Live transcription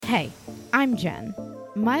Hey, I'm Jen.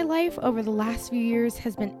 My life over the last few years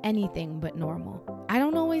has been anything but normal. I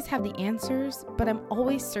don't always have the answers, but I'm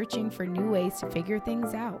always searching for new ways to figure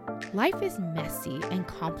things out. Life is messy and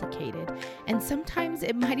complicated, and sometimes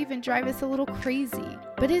it might even drive us a little crazy.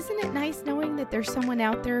 But isn't it nice knowing that there's someone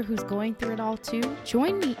out there who's going through it all too?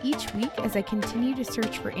 Join me each week as I continue to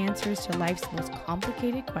search for answers to life's most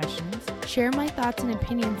complicated questions, share my thoughts and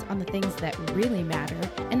opinions on the things that really matter,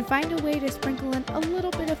 and find a way to sprinkle in a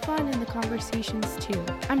little bit of fun in the conversations too.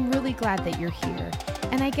 I'm really glad that you're here.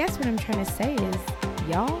 And I guess what I'm trying to say is,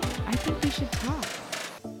 y'all, I think we should talk.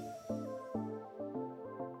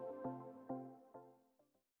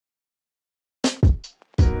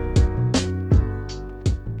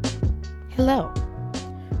 Hello.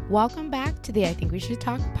 Welcome back to the I Think We Should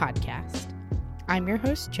Talk podcast. I'm your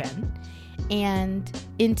host, Jen. And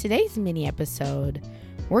in today's mini episode,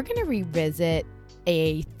 we're going to revisit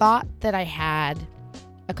a thought that I had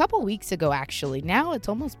a couple weeks ago, actually. Now it's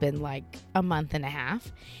almost been like a month and a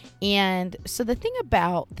half. And so the thing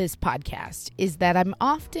about this podcast is that I'm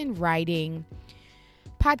often writing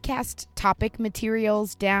podcast topic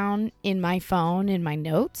materials down in my phone, in my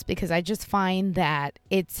notes, because I just find that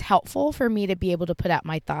it's helpful for me to be able to put out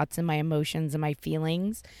my thoughts and my emotions and my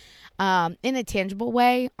feelings in a tangible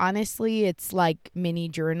way. Honestly, it's like mini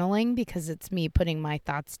journaling because it's me putting my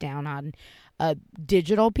thoughts down on a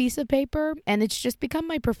digital piece of paper, and it's just become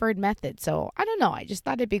my preferred method. So I don't know. I just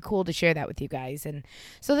thought it'd be cool to share that with you guys. And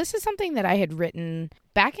so this is something that I had written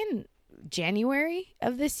back in January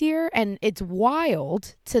of this year, and it's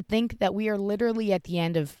wild to think that we are literally at the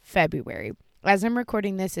end of February. As I'm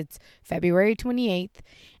recording this, it's February 28th,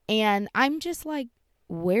 and I'm just like,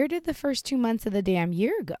 where did the first 2 months of the damn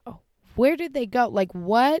year go? Where did they go? Like,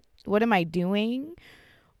 what am I doing?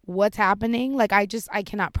 What's happening? Like, I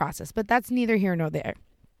cannot process, but that's neither here nor there.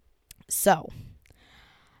 So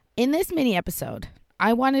in this mini episode,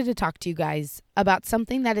 I wanted to talk to you guys about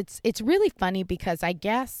something that it's really funny because I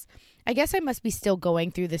guess I must be still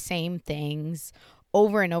going through the same things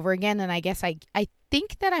over and over again. And I guess I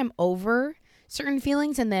think that I'm over certain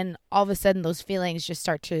feelings, and then all of a sudden those feelings just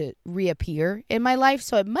start to reappear in my life.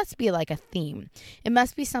 So it must be like a theme. It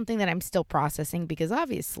must be something that I'm still processing because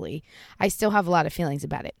obviously I still have a lot of feelings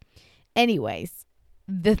about it. Anyways,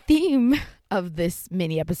 the theme of this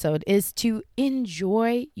mini episode is to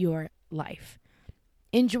enjoy your life.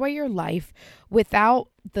 Enjoy your life without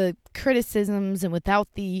the criticisms and without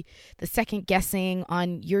the second guessing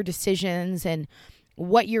on your decisions and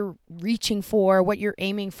what you're reaching for, what you're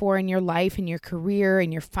aiming for in your life, in your career,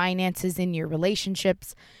 in your finances, in your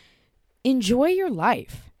relationships. Enjoy your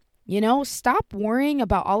life. Stop worrying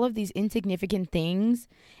about all of these insignificant things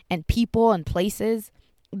and people and places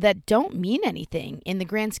that don't mean anything in the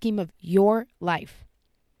grand scheme of your life.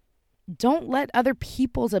 Don't let other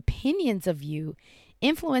people's opinions of you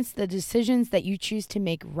influence the decisions that you choose to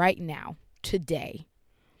make right now, today.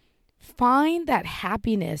 Find that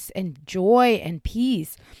happiness and joy and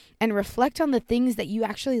peace and reflect on the things that you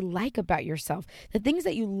actually like about yourself, the things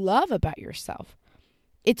that you love about yourself.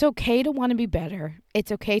 It's okay to want to be better.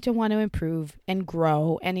 It's okay to want to improve and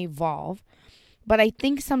grow and evolve. But I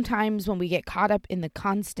think sometimes when we get caught up in the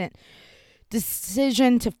constant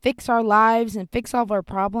decision to fix our lives and fix all of our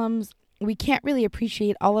problems, we can't really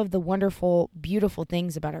appreciate all of the wonderful, beautiful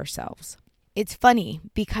things about ourselves. It's funny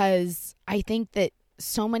because I think that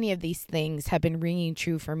so many of these things have been ringing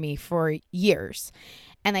true for me for years.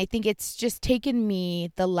 And I think it's just taken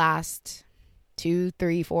me the last 2,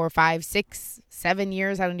 3, 4, 5, 6, 7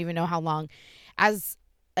 years, I don't even know how long, as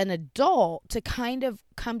an adult to kind of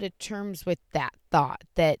come to terms with that thought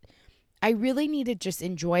that I really need to just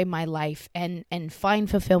enjoy my life and find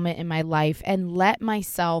fulfillment in my life and let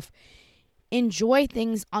myself enjoy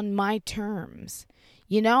things on my terms.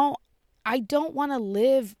 I don't want to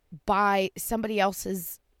live by somebody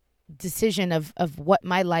else's decision of what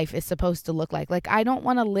my life is supposed to look like. Like, I don't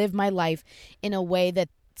want to live my life in a way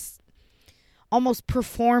that's almost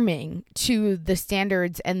performing to the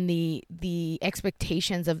standards and the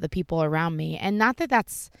expectations of the people around me. And not that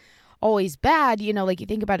that's always bad, like you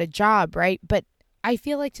think about a job, right? But I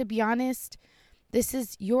feel like, to be honest, this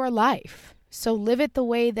is your life. So live it the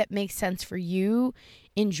way that makes sense for you.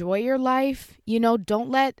 Enjoy your life. Don't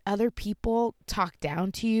let other people talk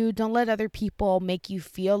down to you. Don't let other people make you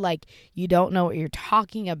feel like you don't know what you're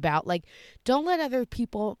talking about. Like, don't let other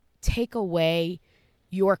people take away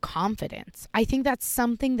your confidence. I think that's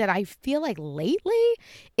something that I feel like lately,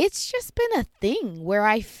 it's just been a thing where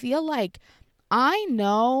I feel like I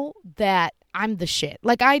know that I'm the shit.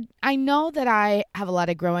 Like, I know that I have a lot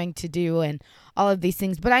of growing to do and all of these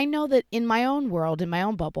things, but I know that in my own world, in my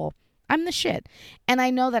own bubble, I'm the shit. And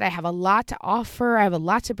I know that I have a lot to offer. I have a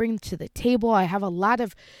lot to bring to the table. I have a lot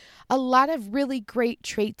of really great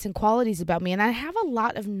traits and qualities about me. And I have a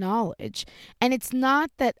lot of knowledge. And it's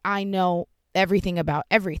not that I know everything about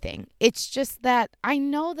everything. It's just that I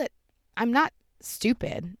know that I'm not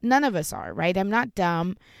stupid. None of us are, right? I'm not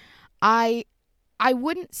dumb. I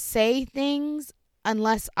wouldn't say things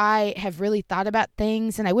unless I have really thought about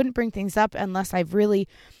things, and I wouldn't bring things up unless I've really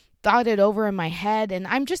thought it over in my head. And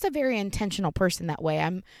I'm just a very intentional person that way.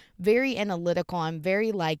 I'm very analytical. I'm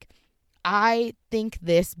very I think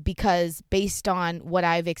this because based on what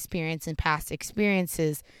I've experienced in past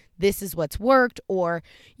experiences, this is what's worked, or,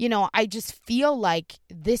 I just feel like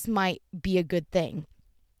this might be a good thing.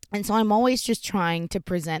 And so I'm always just trying to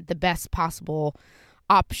present the best possible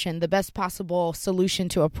option, the best possible solution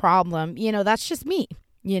to a problem. That's just me,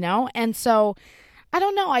 And so I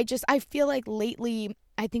don't know. I feel like lately,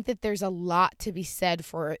 I think that there's a lot to be said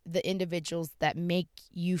for the individuals that make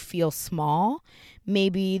you feel small.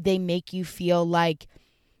 Maybe they make you feel like,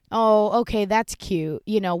 oh, okay, that's cute.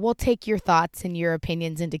 We'll take your thoughts and your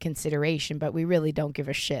opinions into consideration, but we really don't give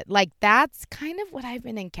a shit. That's kind of what I've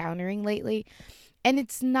been encountering lately. And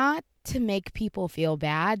it's not to make people feel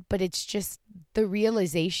bad, but it's just the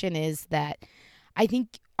realization is that I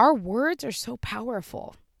think our words are so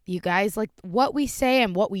powerful, you guys, what we say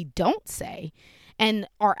and what we don't say. And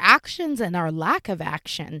our actions and our lack of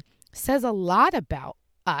action says a lot about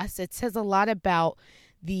us. It says a lot about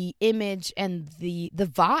the image and the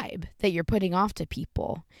vibe that you're putting off to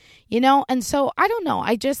people, And so I don't know.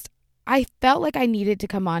 I felt like I needed to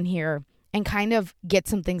come on here and kind of get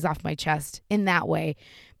some things off my chest in that way,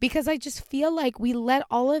 because I just feel like we let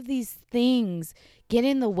all of these things get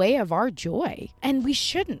in the way of our joy, and we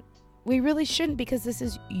shouldn't. We really shouldn't, because this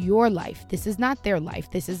is your life. This is not their life.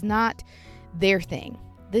 This is not their thing.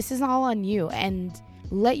 This is all on you, and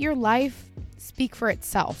let your life speak for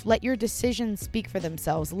itself. Let your decisions speak for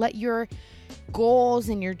themselves. Let your goals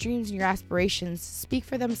and your dreams and your aspirations speak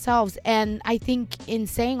for themselves. And I think in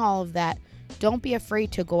saying all of that, don't be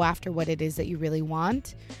afraid to go after what it is that you really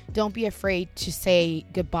want. Don't be afraid to say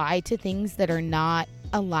goodbye to things that are not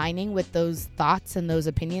aligning with those thoughts and those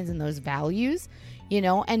opinions and those values,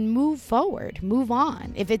 and move forward, move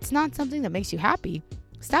on. If it's not something that makes you happy,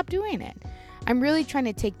 stop doing it. I'm really trying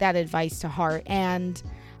to take that advice to heart. And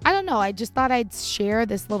I don't know, I just thought I'd share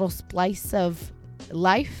this little splice of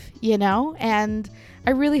life, and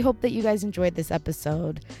I really hope that you guys enjoyed this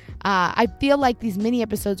episode. I feel like these mini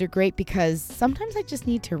episodes are great because sometimes I just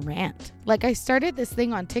need to rant. I started this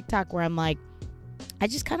thing on TikTok where I'm like, I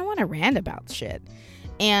just kind of want to rant about shit.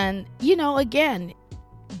 And, again,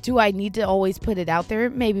 do I need to always put it out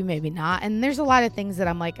there? Maybe, maybe not. And there's a lot of things that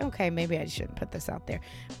I'm like, okay, maybe I shouldn't put this out there.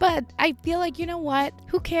 But I feel like, you know what?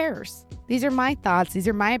 Who cares? These are my thoughts. These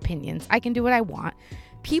are my opinions. I can do what I want.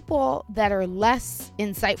 People that are less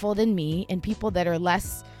insightful than me and people that are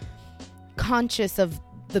less conscious of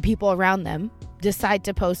the people around them decide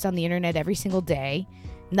to post on the internet every single day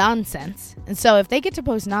nonsense. And so if they get to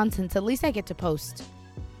post nonsense, at least I get to post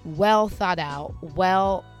well thought out,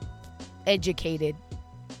 well educated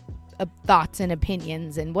thoughts and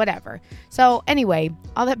opinions and whatever. So anyway,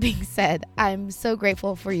 all that being said, I'm so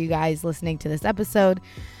grateful for you guys listening to this episode.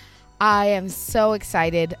 I am so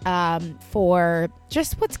excited for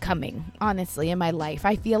just what's coming, honestly, in my life.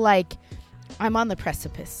 I feel like I'm on the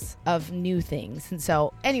precipice of new things. And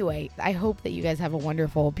so anyway, I hope that you guys have a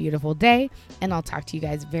wonderful, beautiful day, and I'll talk to you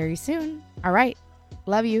guys very soon. All right.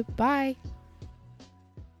 Love you. Bye.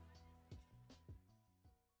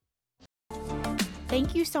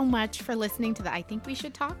 Thank you so much for listening to the I Think We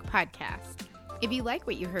Should Talk podcast. If you like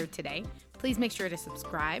what you heard today, please make sure to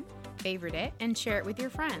subscribe, favorite it, and share it with your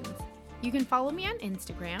friends. You can follow me on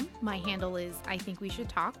Instagram. My handle is I Think We Should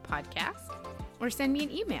Talk podcast, or send me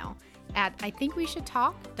an email at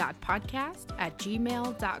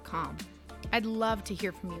ithinkweshouldtalk.podcast@gmail.com. I'd love to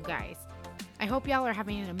hear from you guys. I hope y'all are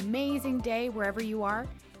having an amazing day wherever you are,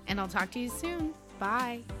 and I'll talk to you soon.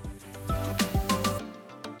 Bye.